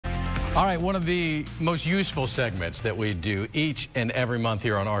All right, one of the most useful segments that we do each and every month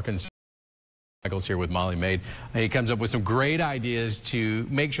here on Arkansas. Michael's here with Molly Maid. He comes up with some great ideas to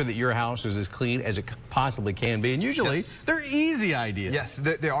make sure that your house is as clean as it possibly can be. And usually, they're easy ideas. Yes,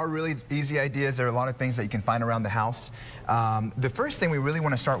 there are really easy ideas. There are a lot of things that you can find around the house. The first thing we really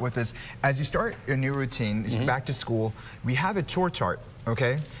want to start with is, as you start your new routine, back to school, we have a chore chart,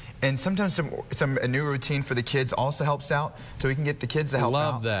 okay? And sometimes a new routine for the kids also helps out, so we can get the kids to help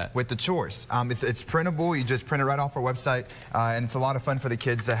out with the chores. It's printable. You just print it right off our website, and it's a lot of fun for the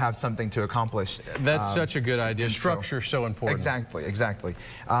kids to have something to accomplish. That's such a good idea. Structure so important. Exactly.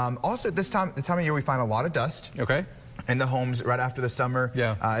 Also, the time of year we find a lot of dust. Okay. In the homes right after the summer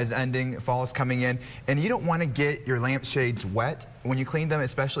is ending, fall is coming in, and you don't want to get your lampshades wet when you clean them,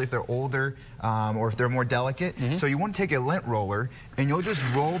 especially if they're older or if they're more delicate. So you want to take a lint roller and you'll just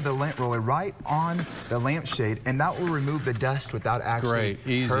roll the lint roller right on the lampshade, and that will remove the dust without actually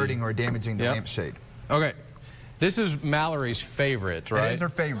hurting or damaging the lampshade. Okay, this is Mallory's favorite, right? It is her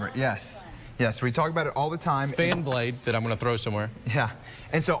favorite, yes. Yes, we talk about it all the time. Fan blade that I'm going to throw somewhere. Yeah,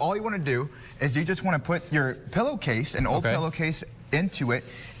 and so all you want to do is you just want to put your pillowcase, an old pillowcase, into it,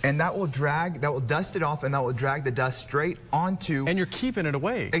 and that will dust it off, and that will drag the dust straight onto. And you're keeping it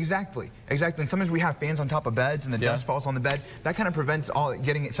away. Exactly. And sometimes we have fans on top of beds, and the dust falls on the bed. That kind of prevents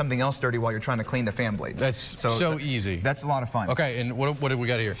getting something else dirty while you're trying to clean the fan blades. That's so easy. That's a lot of fun. Okay, and what do we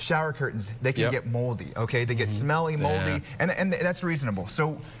got here? Shower curtains. They can get moldy. Okay, they get smelly, moldy, and that's reasonable.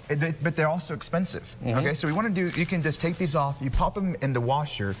 So, but they're also expensive. Okay, so we want to do. You can just take these off. You pop them in the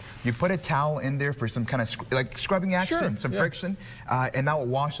washer. You put a towel in there for some kind of scrubbing action, some friction, and that will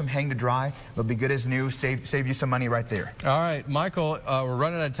wash them, hang to dry. They'll be good as new. Save you some money right there. All right, Michael, we're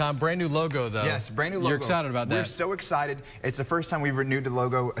running out of time. Brand new logo, though. Yes, brand new logo. You're excited about that? We're so excited. It's the first time we've renewed the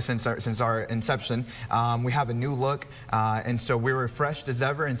logo since our inception. We have a new look, and so we're refreshed as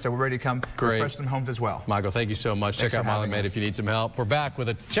ever, and so we're ready to come refresh some homes as well. Michael, thank you so much. Check out Molly Maid if you need some help. We're back with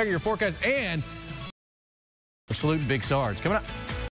a check of your forecast and we're saluting Big Sarge coming up.